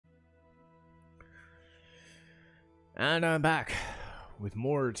And I'm back with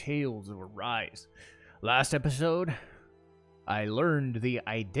more Tales of Arise. Last episode, I learned the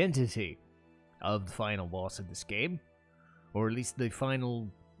identity of the final boss of this game, or at least the final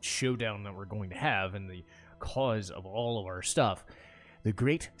showdown that we're going to have, and the cause of all of our stuff. The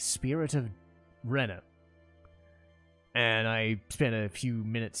Great Spirit of Rena. And I spent a few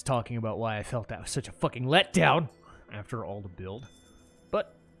minutes talking about why I felt that was such a fucking letdown after all the build.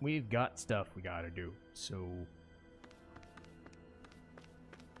 But we've got stuff we gotta do, so...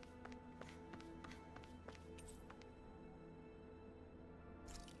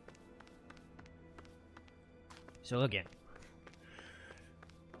 So again,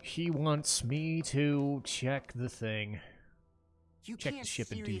 he wants me to check the thing. You check can't the ship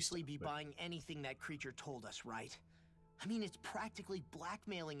seriously and do be stuff, buying anything that creature told us, right? I mean, it's practically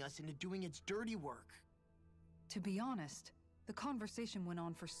blackmailing us into doing its dirty work. To be honest, the conversation went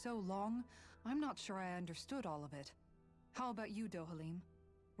on for so long, I'm not sure I understood all of it. How about you, Dohalim?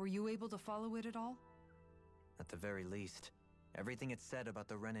 Were you able to follow it at all? At the very least, everything it said about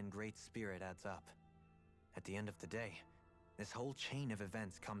the Renan Great Spirit adds up. At the end of the day, this whole chain of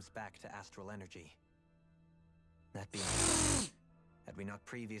events comes back to astral energy. That being said, had we not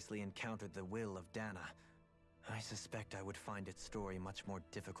previously encountered the will of Dana, I suspect I would find its story much more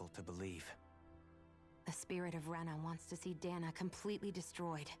difficult to believe. The spirit of Rena wants to see Dana completely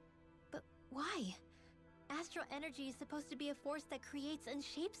destroyed. But why? Astral energy is supposed to be a force that creates and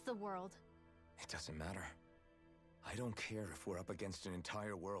shapes the world. It doesn't matter. I don't care if we're up against an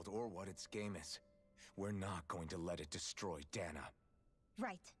entire world or what its game is. We're not going to let it destroy Dana.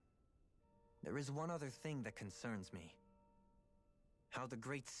 Right. There is one other thing that concerns me. How the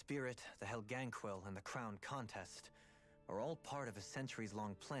Great Spirit, the Helganquil, and the Crown Contest are all part of a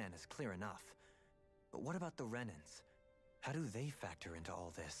centuries-long plan is clear enough. But what about the Renans? How do they factor into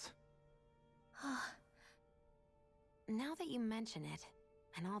all this? Now that you mention it,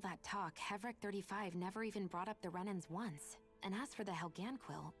 and all that talk, Hevric 35 never even brought up the Renans once. And as for the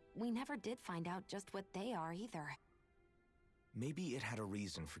Helganquil, we never did find out just what they are either. Maybe it had a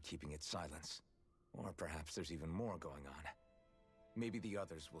reason for keeping its silence. Or perhaps there's even more going on. Maybe the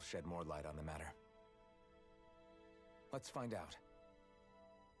others will shed more light on the matter. Let's find out.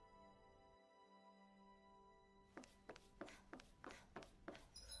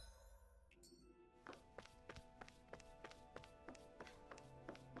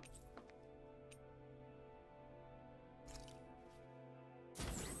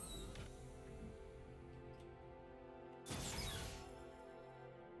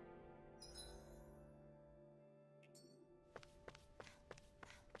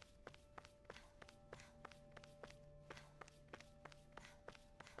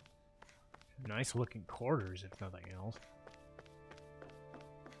 Nice looking quarters, if nothing else.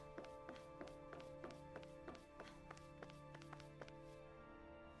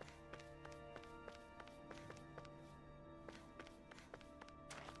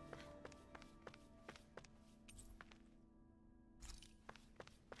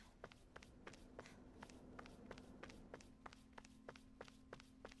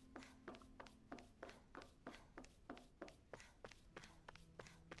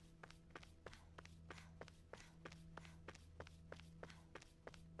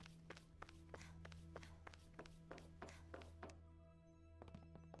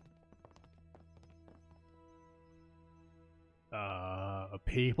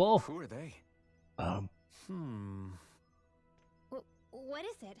 People? Who are they? What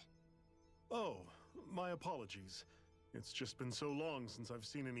is it? Oh, my apologies. It's just been so long since I've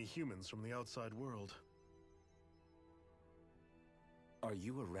seen any humans from the outside world. Are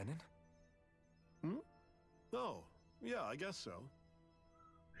you a Renan? Oh, yeah, I guess so.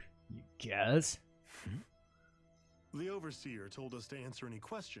 You guess? The Overseer told us to answer any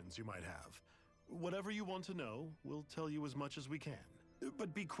questions you might have. Whatever you want to know, we'll tell you as much as we can.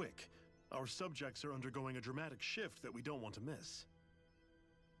 But be quick. Our subjects are undergoing a dramatic shift that we don't want to miss.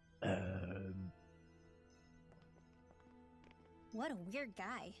 What a weird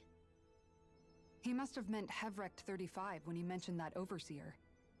guy. He must have meant Hevric 35 when he mentioned that Overseer.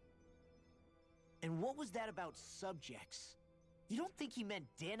 And what was that about subjects? You don't think he meant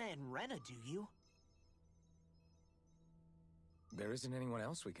Dana and Rena, do you? There isn't anyone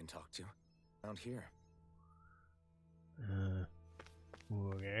else we can talk to around here.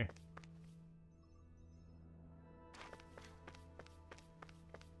 Okay.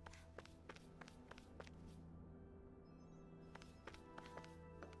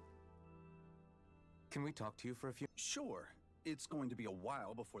 Can we talk to you for a few? Sure. It's going to be a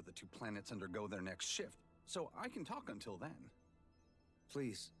while before the two planets undergo their next shift, so I can talk until then.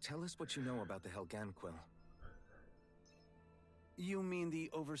 Please, tell us what you know about the Helganquil. You mean the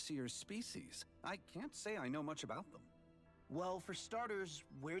Overseer's species? I can't say I know much about them. Well, for starters,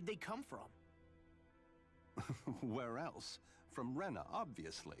 where'd they come from? Where else? From Rena,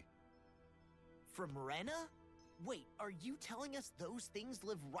 obviously. From Rena? Wait, are you telling us those things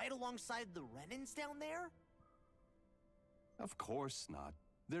live right alongside the Renans down there? Of course not.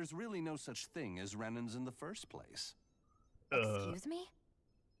 There's really no such thing as Renans in the first place. Excuse me?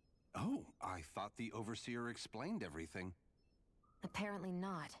 Oh, I thought the Overseer explained everything. Apparently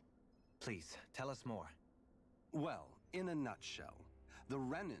not. Please, tell us more. Well, in a nutshell, the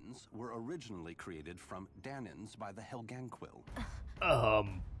Renans were originally created from Daenons by the Helganquil.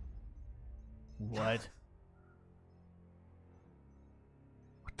 What?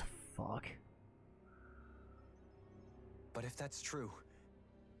 What the fuck? But if that's true,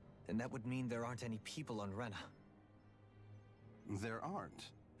 then that would mean there aren't any people on Rena. There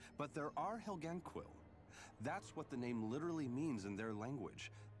aren't, but there are Helganquil. That's what the name literally means in their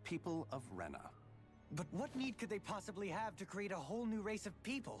language, people of Rena. But what need could they possibly have to create a whole new race of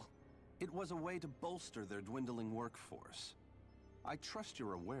people? It was a way to bolster their dwindling workforce. I trust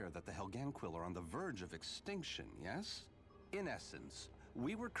you're aware that the Helganquil are on the verge of extinction, yes? In essence,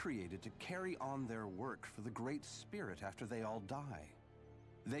 we were created to carry on their work for the Great Spirit after they all die.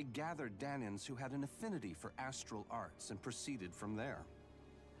 They gathered Daenons who had an affinity for astral arts and proceeded from there.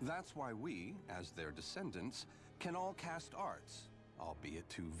 That's why we, as their descendants, can all cast arts, albeit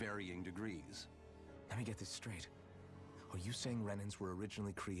to varying degrees. Let me get this straight. Are you saying Renans were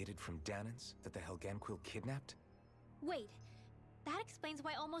originally created from Daenons that the Helganquil kidnapped? Wait, that explains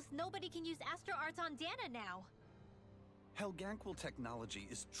why almost nobody can use Astro Arts on Daena now. Helganquil technology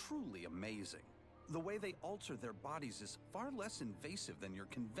is truly amazing. The way they alter their bodies is far less invasive than your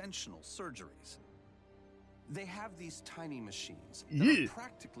conventional surgeries. They have these tiny machines that are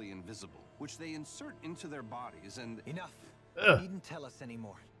practically invisible, which they insert into their bodies and... Enough. Ugh. You needn't tell us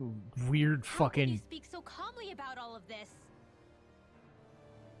anymore. Weird How can you fucking... speak so calmly about all of this?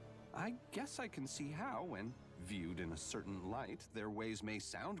 I guess I can see how, when viewed in a certain light, their ways may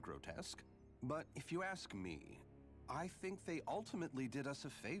sound grotesque. But if you ask me, I think they ultimately did us a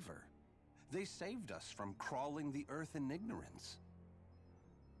favor. They saved us from crawling the earth in ignorance.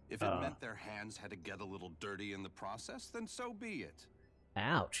 If it meant their hands had to get a little dirty in the process, then so be it.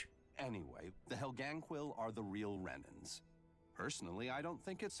 Ouch. Anyway, the Helganquil are the real Renans. Personally, I don't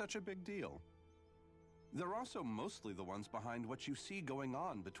think it's such a big deal. They're also mostly the ones behind what you see going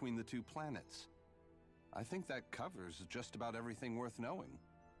on between the two planets. I think that covers just about everything worth knowing.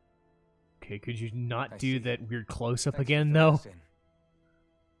 Okay, could you not I do see. that weird close-up Thanks for again, filling though? us in.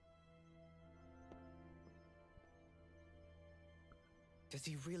 Does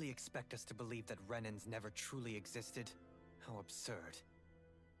he really expect us to believe that Renans never truly existed? How absurd.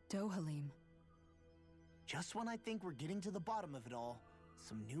 Dohalim. Just when I think we're getting to the bottom of it all,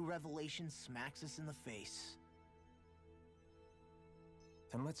 some new revelation smacks us in the face.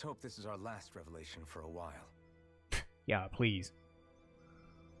 Then let's hope this is our last revelation for a while. Yeah, please.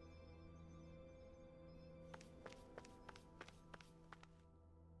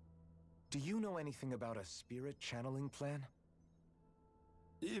 Do you know anything about a spirit channeling plan?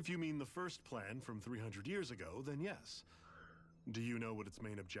 If you mean the first plan from 300 years ago, then yes. Do you know what its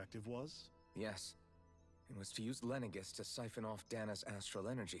main objective was? Yes. It was to use Lenegis to siphon off Dana's astral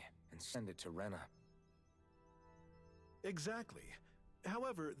energy and send it to Rena. Exactly.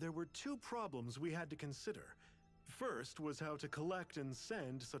 However, there were two problems we had to consider. First was how to collect and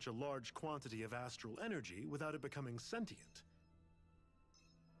send such a large quantity of astral energy without it becoming sentient.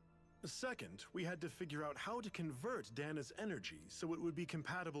 Second, we had to figure out how to convert Dana's energy so it would be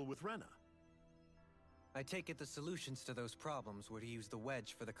compatible with Rena. I take it the solutions to those problems were to use the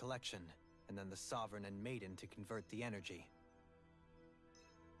wedge for the collection, and then the Sovereign and Maiden to convert the energy.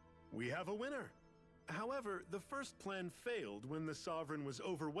 We have a winner. However, the first plan failed when the Sovereign was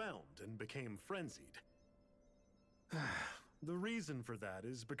overwhelmed and became frenzied. The reason for that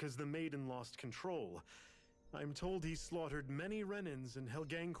is because the Maiden lost control. I'm told he slaughtered many Renans in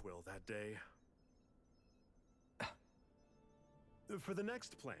Helganquil that day. For the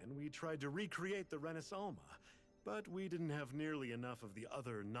next plan, we tried to recreate the Renis Alma, but we didn't have nearly enough of the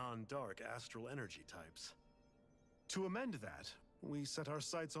other non-dark astral energy types. To amend that, we set our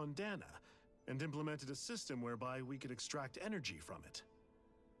sights on Dana, and implemented a system whereby we could extract energy from it.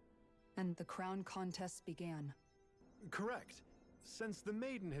 And the crown contest began. Correct. Since the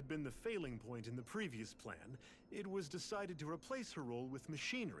Maiden had been the failing point in the previous plan, it was decided to replace her role with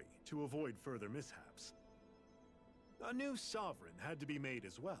machinery to avoid further mishaps. A new Sovereign had to be made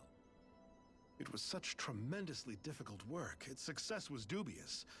as well. It was such tremendously difficult work, its success was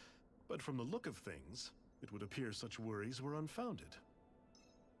dubious. But from the look of things, It would appear such worries were unfounded.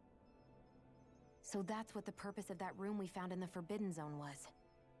 So that's what the purpose of that room we found in the Forbidden Zone was.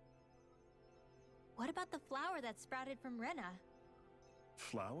 What about the flower that sprouted from Rena?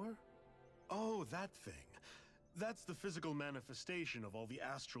 Flower? Oh, that thing. That's the physical manifestation of all the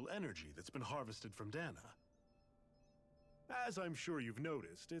astral energy that's been harvested from Dana. As I'm sure you've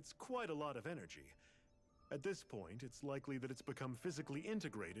noticed, it's quite a lot of energy. At this point, it's likely that it's become physically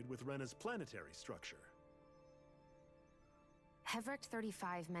integrated with Rena's planetary structure. Hevricht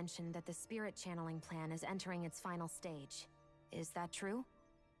 35 mentioned that the spirit channeling plan is entering its final stage. Is that true?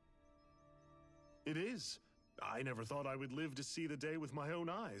 It is. I never thought I would live to see the day with my own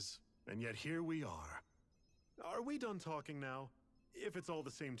eyes, and yet here we are. Are we done talking now? If it's all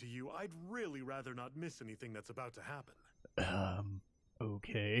the same to you, I'd really rather not miss anything that's about to happen.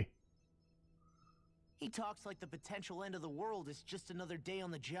 Okay. He talks like the potential end of the world is just another day on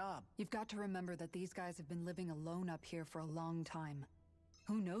the job. You've got to remember that these guys have been living alone up here for a long time.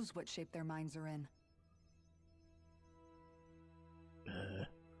 Who knows what shape their minds are in?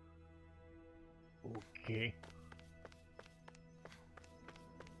 Okay.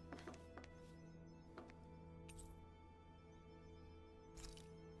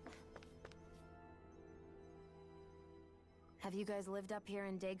 Have you guys lived up here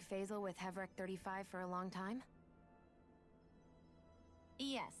in Daeq Fazol with Hevricht 35 for a long time?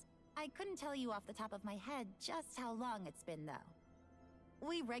 Yes. I couldn't tell you off the top of my head just how long it's been, though.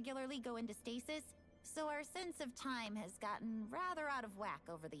 We regularly go into stasis, so our sense of time has gotten rather out of whack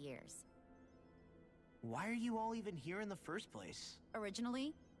over the years. Why are you all even here in the first place?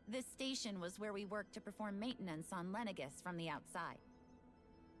 Originally, this station was where we worked to perform maintenance on Lenegis from the outside.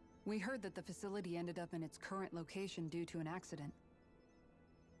 We heard that the facility ended up in its current location due to an accident.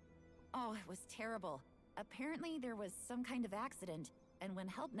 Oh, it was terrible. Apparently there was some kind of accident, and when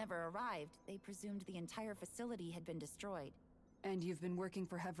help never arrived, they presumed the entire facility had been destroyed. And you've been working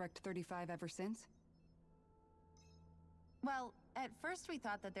for Hevricht 35 ever since? Well, at first we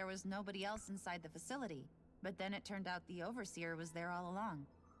thought that there was nobody else inside the facility, but then it turned out the Overseer was there all along.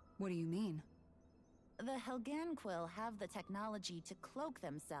 What do you mean? The Helganquil have the technology to cloak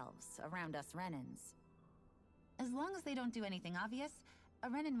themselves around us Renans. As long as they don't do anything obvious, a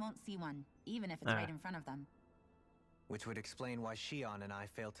Renan won't see one, even if it's right in front of them. Which would explain why Shion and I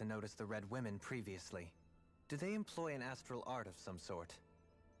failed to notice the Red Women previously. Do they employ an astral art of some sort?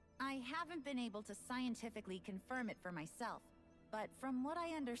 I haven't been able to scientifically confirm it for myself, but from what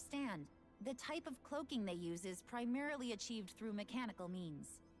I understand, the type of cloaking they use is primarily achieved through mechanical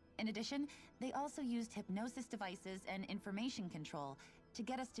means. In addition, they also used hypnosis devices and information control to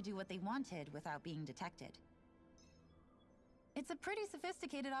get us to do what they wanted without being detected. It's a pretty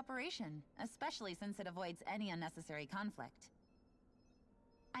sophisticated operation, especially since it avoids any unnecessary conflict.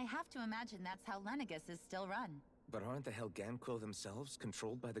 I have to imagine that's how Lenegis is still run. But aren't the Helganquil themselves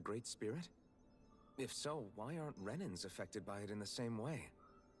controlled by the Great Spirit? If so, why aren't Renans affected by it in the same way?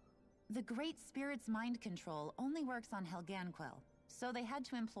 The Great Spirit's mind control only works on Helganquil, so they had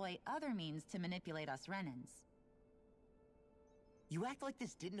to employ other means to manipulate us Renans. You act like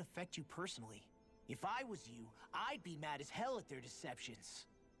this didn't affect you personally. If I was you, I'd be mad as hell at their deceptions.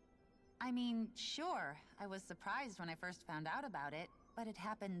 I mean, sure, I was surprised when I first found out about it, but it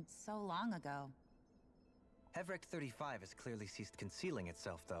happened so long ago. Hevricht 35 has clearly ceased concealing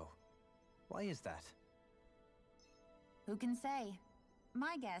itself, though. Why is that? Who can say?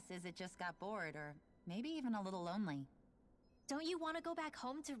 My guess is it just got bored, or maybe even a little lonely. Don't you want to go back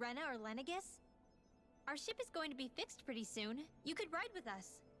home to Rena or Lenegis? Our ship is going to be fixed pretty soon. You could ride with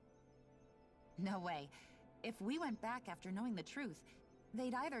us. No way. If we went back after knowing the truth,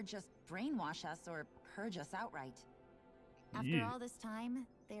 they'd either just brainwash us or purge us outright. After all this time,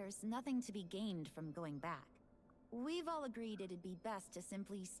 there's nothing to be gained from going back. We've all agreed it'd be best to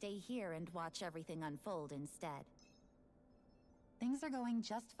simply stay here and watch everything unfold instead. Things are going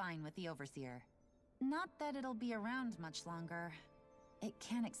just fine with the Overseer. Not that it'll be around much longer. It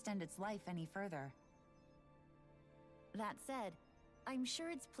can't extend its life any further. That said, I'm sure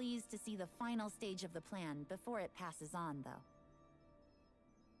it's pleased to see the final stage of the plan before it passes on, though.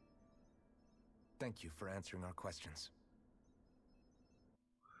 Thank you for answering our questions.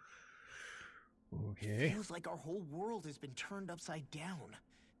 Okay. It feels like our whole world has been turned upside down.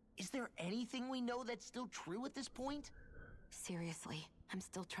 Is there anything we know that's still true at this point? Seriously, I'm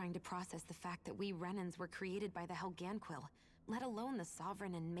still trying to process the fact that we Renans were created by the Helganquil, let alone the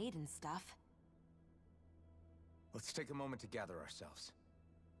Sovereign and Maiden stuff. Let's take a moment to gather ourselves.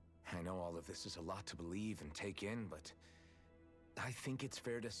 I know all of this is a lot to believe and take in, but I think it's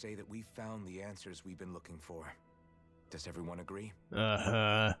fair to say that we've found the answers we've been looking for. Does everyone agree?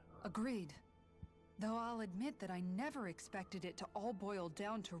 Agreed. Though I'll admit that I never expected it to all boil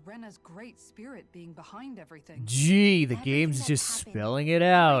down to Rena's great spirit being behind everything. Gee, the Everything game's that's just happened, spelling it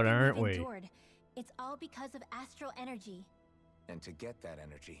out, everything aren't we've we? endured, it's all because of astral energy. And to get that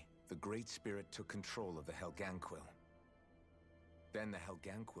energy, the Great Spirit took control of the Helganquil. Then the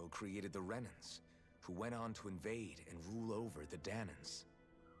Helganquil created the Renans, who went on to invade and rule over the Danans.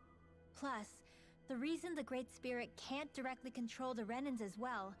 Plus, the reason the Great Spirit can't directly control the Renans as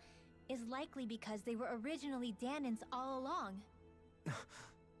well is likely because they were originally Danans all along.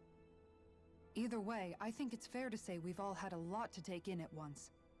 Either way, I think it's fair to say we've all had a lot to take in at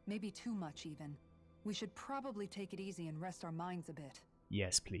once. Maybe too much, even. We should probably take it easy and rest our minds a bit.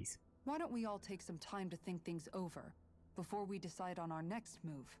 Yes, please. Why don't we all take some time to think things over before we decide on our next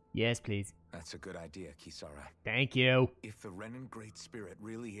move? Yes, please. That's a good idea, Kisara. Thank you. If the Renan Great Spirit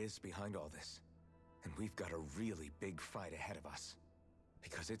really is behind all this, then we've got a really big fight ahead of us.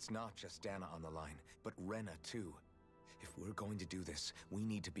 Because it's not just Dana on the line, but Rena too. If we're going to do this, we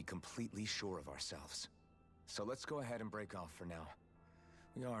need to be completely sure of ourselves. So let's go ahead and break off for now.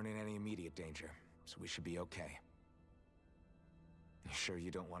 We aren't in any immediate danger, so we should be okay. You sure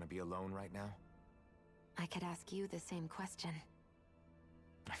you don't want to be alone right now? I could ask you the same question.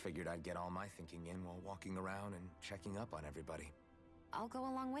 I figured I'd get all my thinking in while walking around and checking up on everybody. I'll go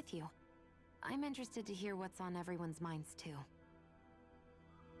along with you. I'm interested to hear what's on everyone's minds, too.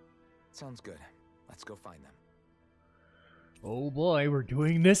 Sounds good. Let's go find them. Oh boy, we're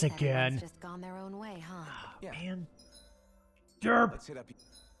doing this Everyone's again. just gone their own way, huh? Yeah. Man. Derp. Let's hit up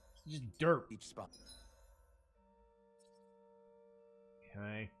Just derp. each spot.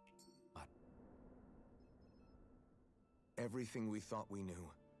 Okay. Everything we thought we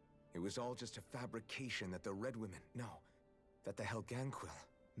knew, it was all just a fabrication that the Red Women, that the Helganquil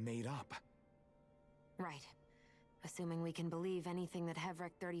made up. Right. Assuming we can believe anything that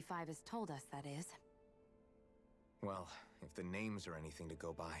Hevric 35 has told us, that is. Well, if the names are anything to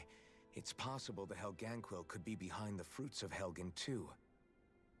go by, it's possible the Helganquil could be behind the fruits of Helgen too.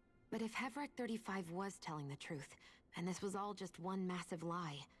 But if Hevric 35 was telling the truth, and this was all just one massive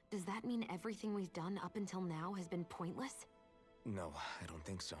lie, does that mean everything we've done up until now has been pointless? No, I don't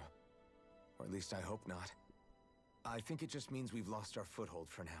think so. Or at least I hope not. I think it just means we've lost our foothold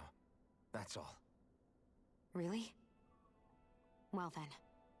for now. That's all. Really? Well then,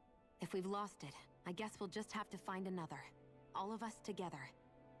 if we've lost it, I guess we'll just have to find another. All of us together.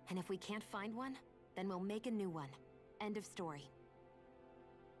 And if we can't find one, then we'll make a new one. End of story.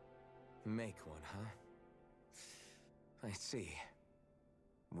 Make one, huh? I see.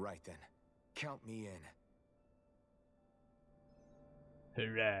 Right then. Count me in.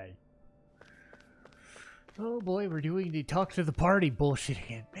 Hooray. Oh boy, we're doing the talk to the party bullshit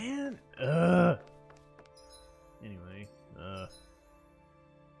again. Man. Anyway,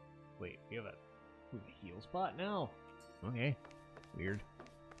 wait, we have a heal spot now? Okay. Weird.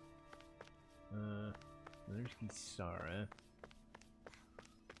 There's Kisara.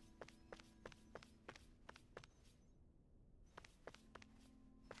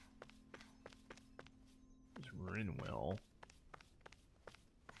 There's Rinwell.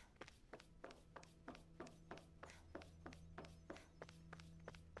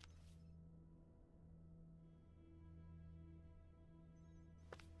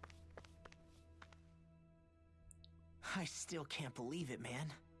 I still can't believe it,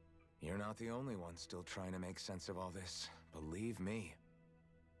 man. You're not the only one still trying to make sense of all this. Believe me.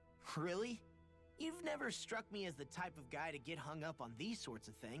 Really? You've never struck me as the type of guy to get hung up on these sorts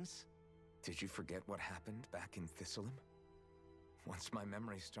of things. Did you forget what happened back in Thistleum? Once my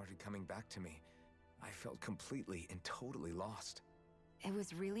memories started coming back to me, I felt completely and totally lost. It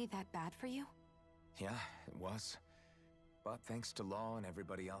was really that bad for you? Yeah, it was. But thanks to Law and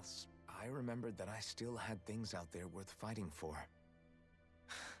everybody else, I remembered that I still had things out there worth fighting for.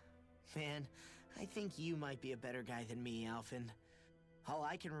 Man, I think you might be a better guy than me, Alphen. All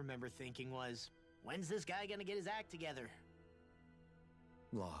I can remember thinking was, when's this guy gonna get his act together?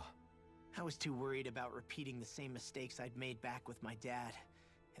 Law. I was too worried about repeating the same mistakes I'd made back with my dad,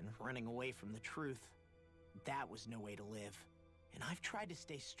 and running away from the truth. That was no way to live. And I've tried to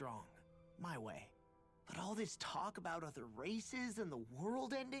stay strong, my way. But all this talk about other races and the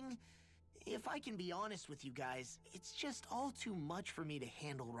world ending, if I can be honest with you guys, it's just all too much for me to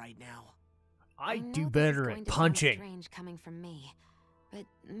handle right now. I know do this better is going at to sound punching. Strange coming from me, but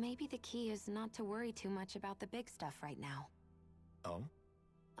maybe the key is not to worry too much about the big stuff right now. Oh?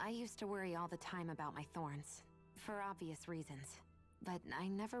 I used to worry all the time about my thorns, for obvious reasons, but I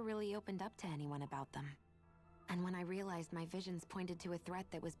never really opened up to anyone about them. And when I realized my visions pointed to a threat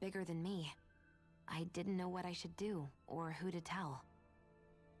that was bigger than me, I didn't know what I should do or who to tell.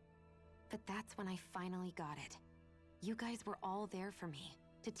 But that's when I finally got it. You guys were all there for me,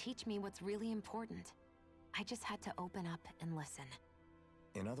 to teach me what's really important. I just had to open up and listen.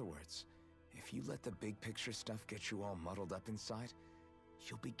 In other words, if you let the big picture stuff get you all muddled up inside,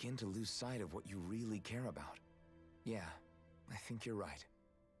 you'll begin to lose sight of what you really care about. Yeah, I think you're right.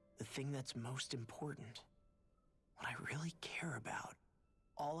 The thing that's most important, what I really care about,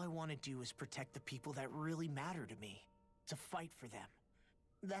 all I want to do is protect the people that really matter to me, to fight for them.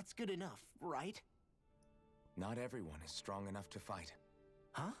 That's good enough, right? Not everyone is strong enough to fight.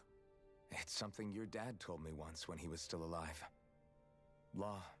 Huh? It's something your dad told me once when he was still alive.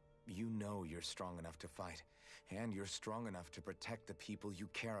 Law, you know you're strong enough to fight, and you're strong enough to protect the people you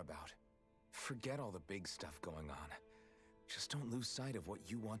care about. Forget all the big stuff going on. Just don't lose sight of what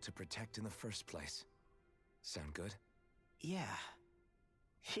you want to protect in the first place. Sound good? Yeah.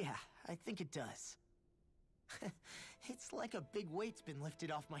 Yeah, I think it does. It's like a big weight's been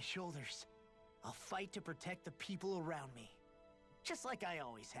lifted off my shoulders. I'll fight to protect the people around me. Just like I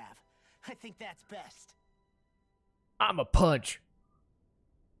always have. I think that's best. I'm a punch.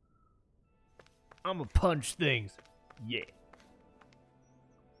 I'm a punch things. Yeah.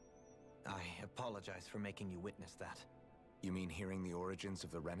 I apologize for making you witness that. You mean hearing the origins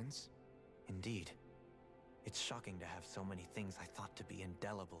of the Renans? Indeed. It's shocking to have so many things I thought to be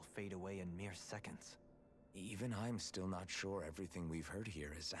indelible fade away in mere seconds. Even I'm still not sure everything we've heard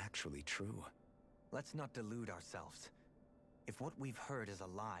here is actually true. Let's not delude ourselves. If what we've heard is a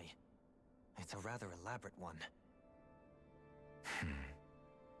lie, it's a rather elaborate one.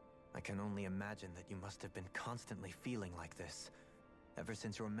 I can only imagine that you must have been constantly feeling like this, ever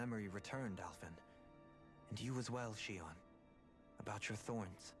since your memory returned, Alphen. And you as well, Shion. About your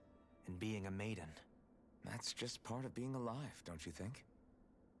thorns, and being a maiden. That's just part of being alive, don't you think?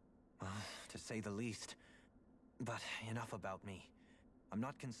 Well, to say the least. But enough about me. I'm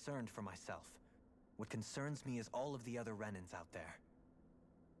not concerned for myself. What concerns me is all of the other Renans out there.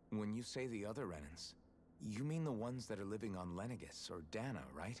 When you say the other Renans, you mean the ones that are living on Lenegis or Dana,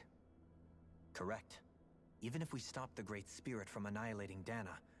 right? Correct. Even if we stop the Great Spirit from annihilating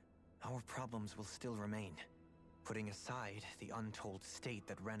Dana, our problems will still remain. Putting aside the untold state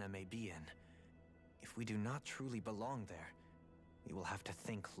that Rena may be in, if we do not truly belong there, we will have to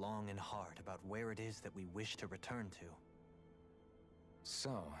think long and hard about where it is that we wish to return to.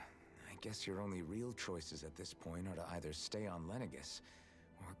 So, I guess your only real choices at this point are to either stay on Lenegis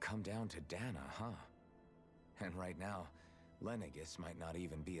or come down to Dana, huh? And right now, Lenegis might not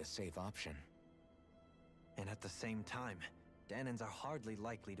even be a safe option. And at the same time, Danans are hardly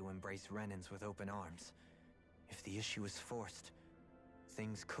likely to embrace Renans with open arms. If the issue is forced,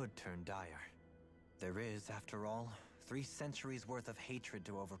 things could turn dire. There is, after all, 3 centuries worth of hatred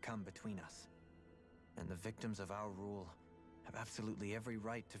to overcome between us. And the victims of our rule have absolutely every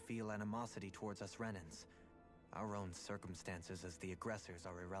right to feel animosity towards us Renans. Our own circumstances as the aggressors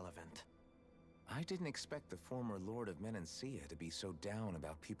are irrelevant. I didn't expect the former Lord of Menancia to be so down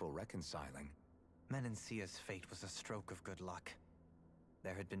about people reconciling. Menancia's fate was a stroke of good luck.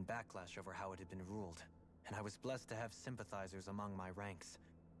 There had been backlash over how it had been ruled, and I was blessed to have sympathizers among my ranks.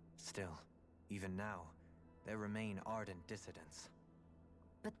 Still, even now, there remain ardent dissidents.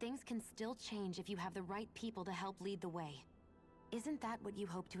 But things can still change if you have the right people to help lead the way. Isn't that what you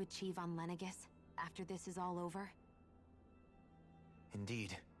hope to achieve on Lenegis, after this is all over?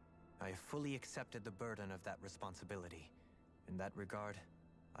 Indeed. I have fully accepted the burden of that responsibility. In that regard,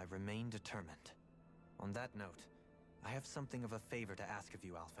 I remain determined. On that note, I have something of a favor to ask of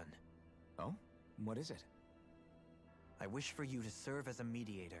you, Alphen. Oh? What is it? I wish for you to serve as a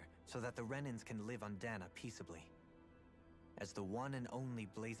mediator so that the Renans can live on Dana peaceably. As the one and only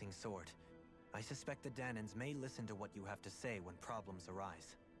Blazing Sword, I suspect the Danans may listen to what you have to say when problems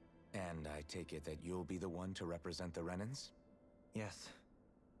arise. And I take it that you'll be the one to represent the Renans? Yes.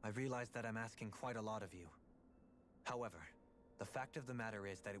 I realize that I'm asking quite a lot of you. However, the fact of the matter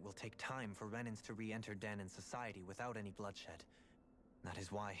is that it will take time for Renans to re-enter Danan society without any bloodshed. That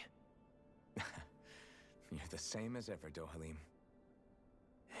is why... You're the same as ever, Dohalim.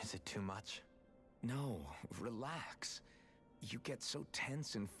 Is it too much? No, relax. You get so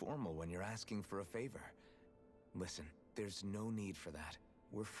tense and formal when you're asking for a favor. Listen, there's no need for that.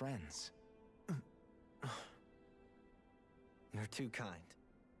 We're friends. You're too kind.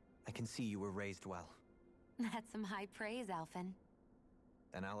 I can see you were raised well. That's some high praise, Alphen.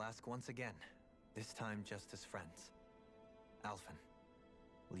 Then I'll ask once again, this time just as friends. Alphen,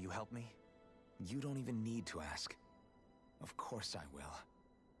 will you help me? You don't even need to ask. Of course I will.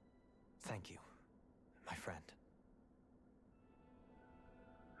 Thank you, my friend.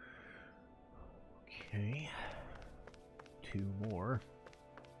 Okay. 2 more.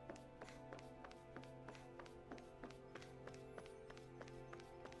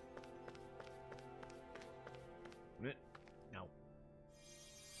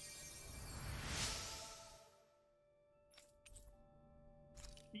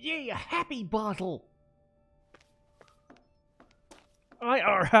 Yay, a happy bottle! I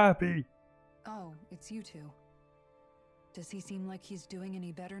are happy! Oh, it's you two. Does he seem like he's doing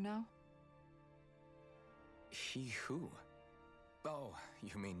any better now? He who? Oh,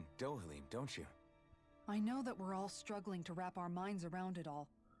 you mean Dohalim, don't you? I know that we're all struggling to wrap our minds around it all,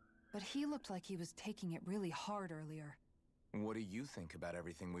 but he looked like he was taking it really hard earlier. What do you think about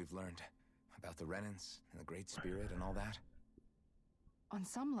everything we've learned? About the Renans and the Great Spirit and all that? On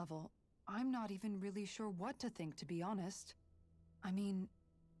some level, I'm not even really sure what to think, to be honest. I mean,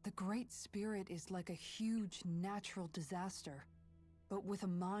 the Great Spirit is like a huge natural disaster, but with a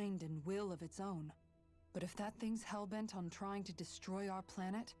mind and will of its own. But if that thing's hellbent on trying to destroy our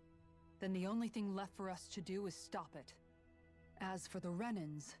planet, then the only thing left for us to do is stop it. As for the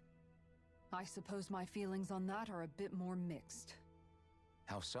Renans, I suppose my feelings on that are a bit more mixed.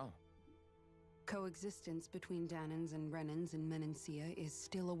 How so? Coexistence between Dahnans and Renans in Menancia is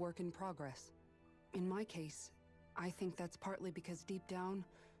still a work in progress. In my case, I think that's partly because deep down,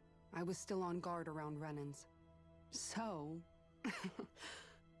 I was still on guard around Renans. So,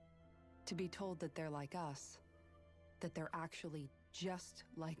 to be told that they're like us, that they're actually just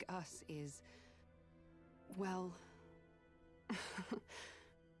like us is, well,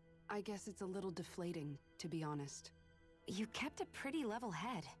 I guess it's a little deflating, to be honest. You kept a pretty level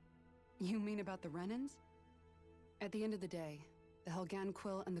head. You mean about the Renans? At the end of the day, the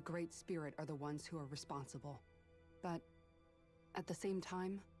Helganquil and the Great Spirit are the ones who are responsible. But at the same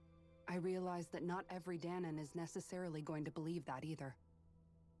time, I realize that not every Dahnan is necessarily going to believe that either.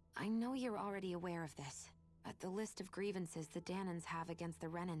 I know you're already aware of this, but the list of grievances the Dahnans have against the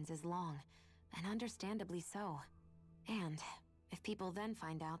Renans is long, and understandably so. And if people then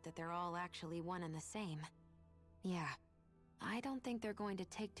find out that they're all actually one and the same, yeah, I don't think they're going to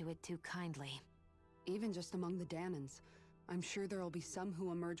take to it too kindly. Even just among the Dahnans, I'm sure there'll be some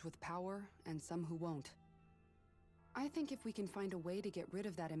who emerge with power and some who won't. I think if we can find a way to get rid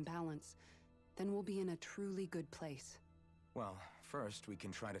of that imbalance, then we'll be in a truly good place. Well, first we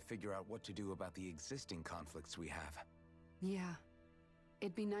can try to figure out what to do about the existing conflicts we have. Yeah.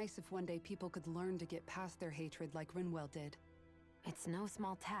 It'd be nice if one day people could learn to get past their hatred like Rinwell did. It's no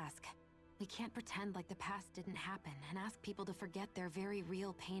small task. We can't pretend like the past didn't happen and ask people to forget their very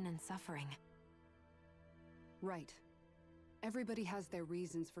real pain and suffering. Right. Everybody has their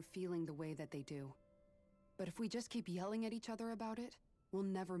reasons for feeling the way that they do. But if we just keep yelling at each other about it, we'll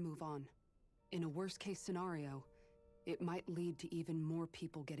never move on. In a worst-case scenario, it might lead to even more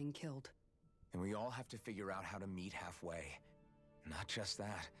people getting killed. And we all have to figure out how to meet halfway. Not just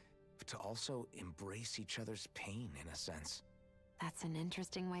that, but to also embrace each other's pain, in a sense. That's an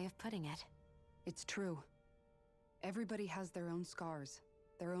interesting way of putting it. It's true. Everybody has their own scars,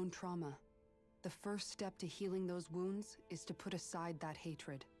 their own trauma. The first step to healing those wounds is to put aside that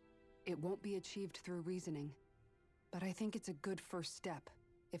hatred. It won't be achieved through reasoning, but I think it's a good first step,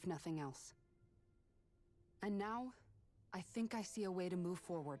 if nothing else. And now, I think I see a way to move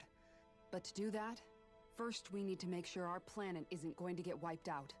forward. But to do that, first we need to make sure our planet isn't going to get wiped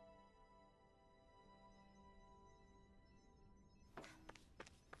out.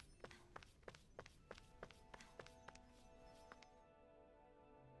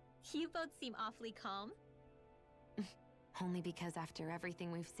 You both seem awfully calm. Only because after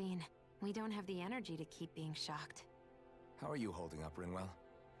everything we've seen, we don't have the energy to keep being shocked. How are you holding up, Rinwell?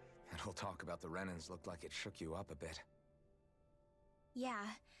 That whole talk about the Renans looked like it shook you up a bit. Yeah.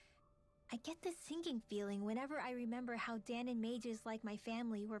 I get this sinking feeling whenever I remember how Dahnan mages like my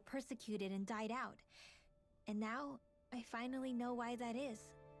family were persecuted and died out. And now, I finally know why that is.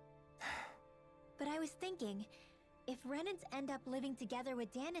 But I was thinking, if Renans end up living together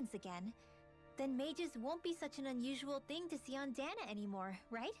with Dahnans again, then mages won't be such an unusual thing to see on Daehna anymore,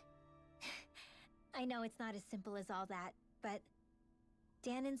 right? I know it's not as simple as all that, but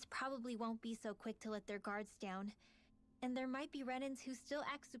Dahnans probably won't be so quick to let their guards down, and there might be Renans who still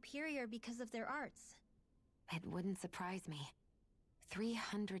act superior because of their arts. It wouldn't surprise me.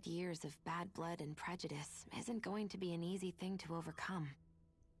 300 years of bad blood and prejudice isn't going to be an easy thing to overcome.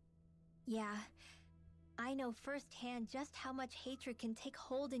 Yeah. I know firsthand just how much hatred can take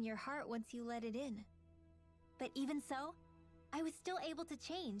hold in your heart once you let it in. But even so, I was still able to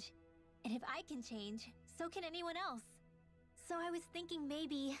change. And if I can change, so can anyone else. So I was thinking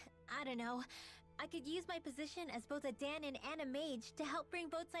maybe, I don't know, I could use my position as both a Dahnan and a mage to help bring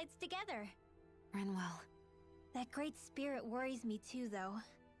both sides together. Rinwell. That great spirit worries me too, though.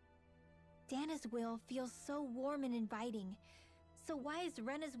 Dahna's will feels so warm and inviting. So why is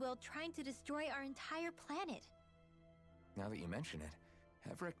Rena's will trying to destroy our entire planet? Now that you mention it,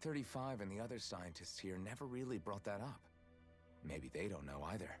 Everett 35 and the other scientists here never really brought that up. Maybe they don't know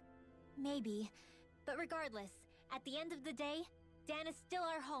either. Maybe. But regardless, at the end of the day, Dan is still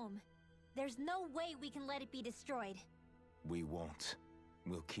our home. There's no way we can let it be destroyed. We won't.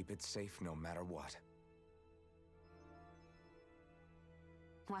 We'll keep it safe no matter what.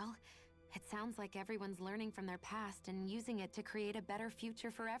 Well, it sounds like everyone's learning from their past and using it to create a better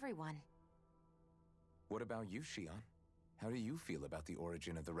future for everyone. What about you, Shion? How do you feel about the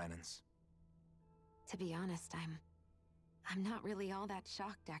origin of the Renans? To be honest, I'm not really all that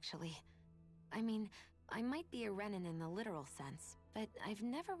shocked, actually. I mean, I might be a Renan in the literal sense, but I've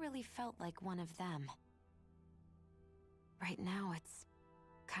never really felt like one of them. Right now, it's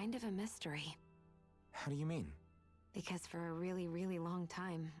kind of a mystery. How do you mean? Because for a really, really long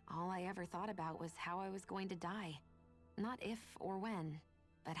time, all I ever thought about was how I was going to die. Not if or when,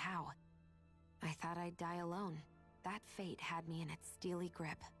 but how. I thought I'd die alone. That fate had me in its steely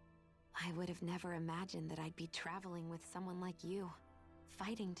grip. I would have never imagined that I'd be traveling with someone like you,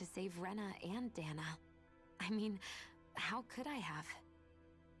 fighting to save Rena and Dana. I mean, how could I have?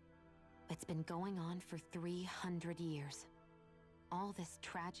 It's been going on for 300 years. All this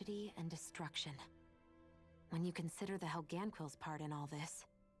tragedy and destruction. When you consider the Helganquil's part in all this,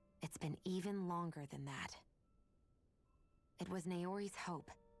 it's been even longer than that. It was Naori's hope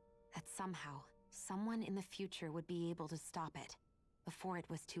that somehow, someone in the future would be able to stop it, before it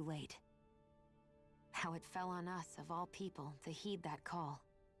was too late. How it fell on us, of all people, to heed that call,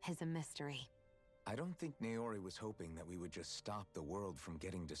 is a mystery. I don't think Naori was hoping that we would just stop the world from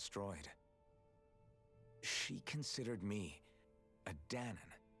getting destroyed. She considered me, a Danan,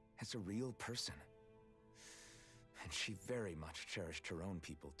 as a real person. And she very much cherished her own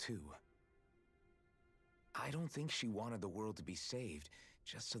people, too. I don't think she wanted the world to be saved,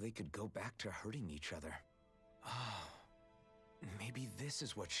 just so they could go back to hurting each other. Oh, maybe this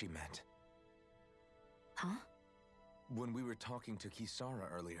is what she meant. Huh? When we were talking to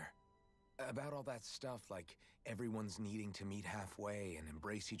Kisara earlier, about all that stuff like everyone's needing to meet halfway and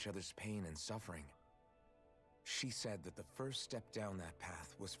embrace each other's pain and suffering. She said that the first step down that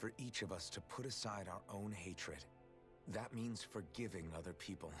path was for each of us to put aside our own hatred. That means forgiving other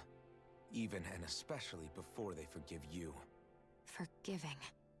people, even and especially before they forgive you. Forgiving.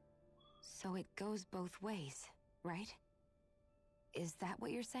 So it goes both ways, right? Is that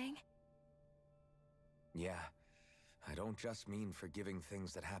what you're saying? Yeah. I don't just mean forgiving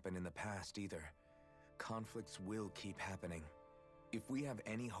things that happened in the past either. Conflicts will keep happening. If we have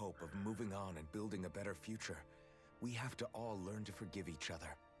any hope of moving on and building a better future, we have to all learn to forgive each other.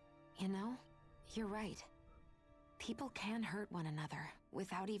 You know, you're right. People can hurt one another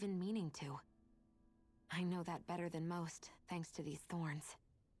without even meaning to. I know that better than most, thanks to these thorns.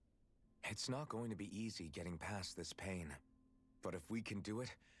 It's not going to be easy getting past this pain. But if we can do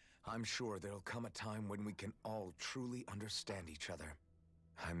it, I'm sure there'll come a time when we can all truly understand each other.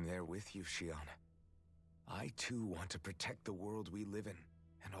 I'm there with you, Shion. I too want to protect the world we live in,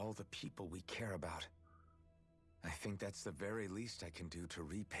 and all the people we care about. I think that's the very least I can do to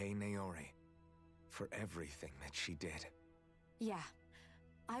repay Naori for everything that she did. Yeah.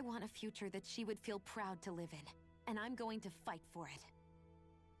 I want a future that she would feel proud to live in, and I'm going to fight for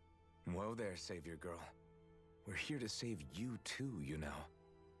it. Whoa there, Savior Girl. We're here to save you too, you know.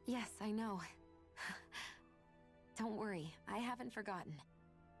 Yes, I know. Don't worry, I haven't forgotten.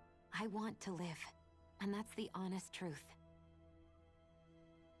 I want to live, and that's the honest truth.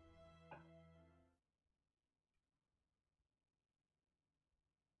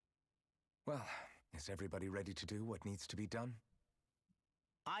 Well, is everybody ready to do what needs to be done?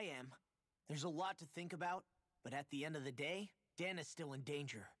 I am. There's a lot to think about, but at the end of the day, Dan is still in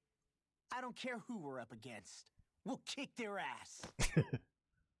danger. I don't care who we're up against. We'll kick their ass.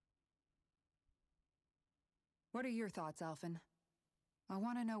 What are your thoughts, Alphen? I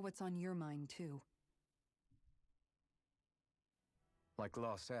want to know what's on your mind, too. Like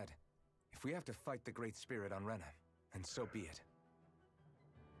Law said, if we have to fight the Great Spirit on Rena, then so be it.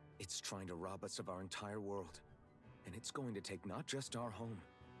 It's trying to rob us of our entire world. And it's going to take not just our home,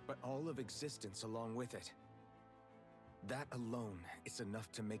 but all of existence along with it. That alone is enough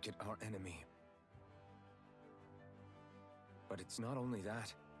to make it our enemy. But it's not only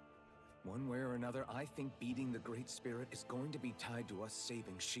that. One way or another, I think beating the Great Spirit is going to be tied to us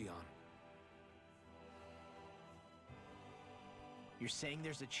saving Shion. You're saying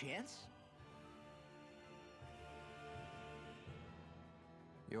there's a chance?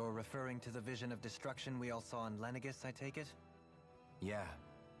 You're referring to the vision of destruction we all saw in Lenegis, I take it? Yeah.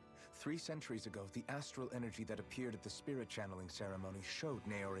 3 centuries ago, the astral energy that appeared at the spirit channeling ceremony showed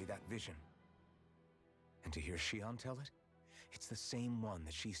Naori that vision. And to hear Shion tell it, it's the same one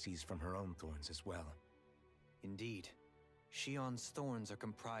that she sees from her own thorns as well. Indeed. Shion's thorns are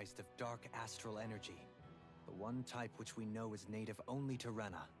comprised of dark astral energy, the one type which we know is native only to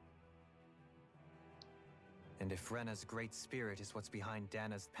Rena. And if Rena's great spirit is what's behind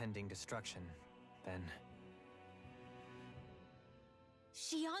Dana's pending destruction, then...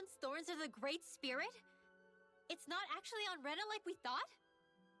 Shion's thorns are the Great Spirit? It's not actually on Rena like we thought?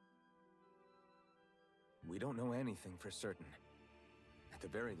 We don't know anything for certain. At the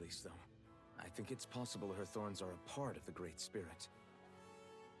very least, though, I think it's possible her thorns are a part of the Great Spirit.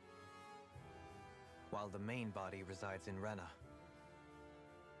 While the main body resides in Rena.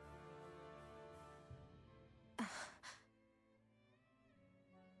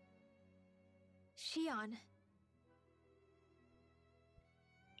 Shion.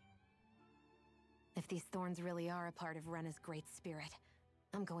 If these thorns really are a part of Rena's Great Spirit,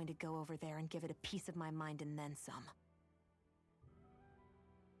 I'm going to go over there and give it a piece of my mind and then some.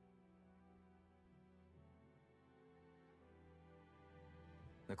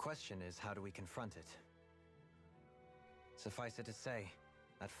 The question is, how do we confront it? Suffice it to say,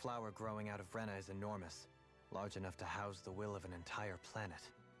 that flower growing out of Rena is enormous, large enough to house the will of an entire planet.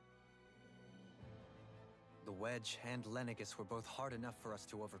 The Wedge and Lenegis were both hard enough for us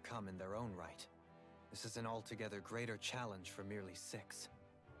to overcome in their own right. This is an altogether greater challenge for merely 6.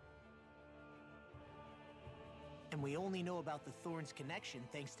 And we only know about the Thorns connection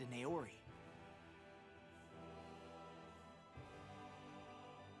thanks to Naori.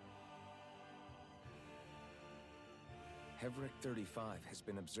 Hevric 35 has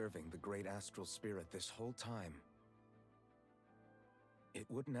been observing the Great Astral Spirit this whole time. It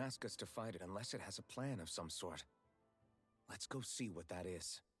wouldn't ask us to fight it unless it has a plan of some sort. Let's go see what that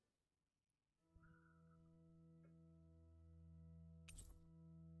is.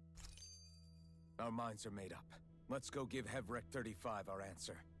 Our minds are made up. Let's go give Hevric 35 our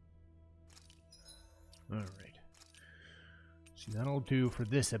answer. Alright. So that'll do for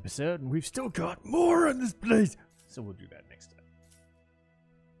this episode, and we've still got more on this place! So we'll do that next time.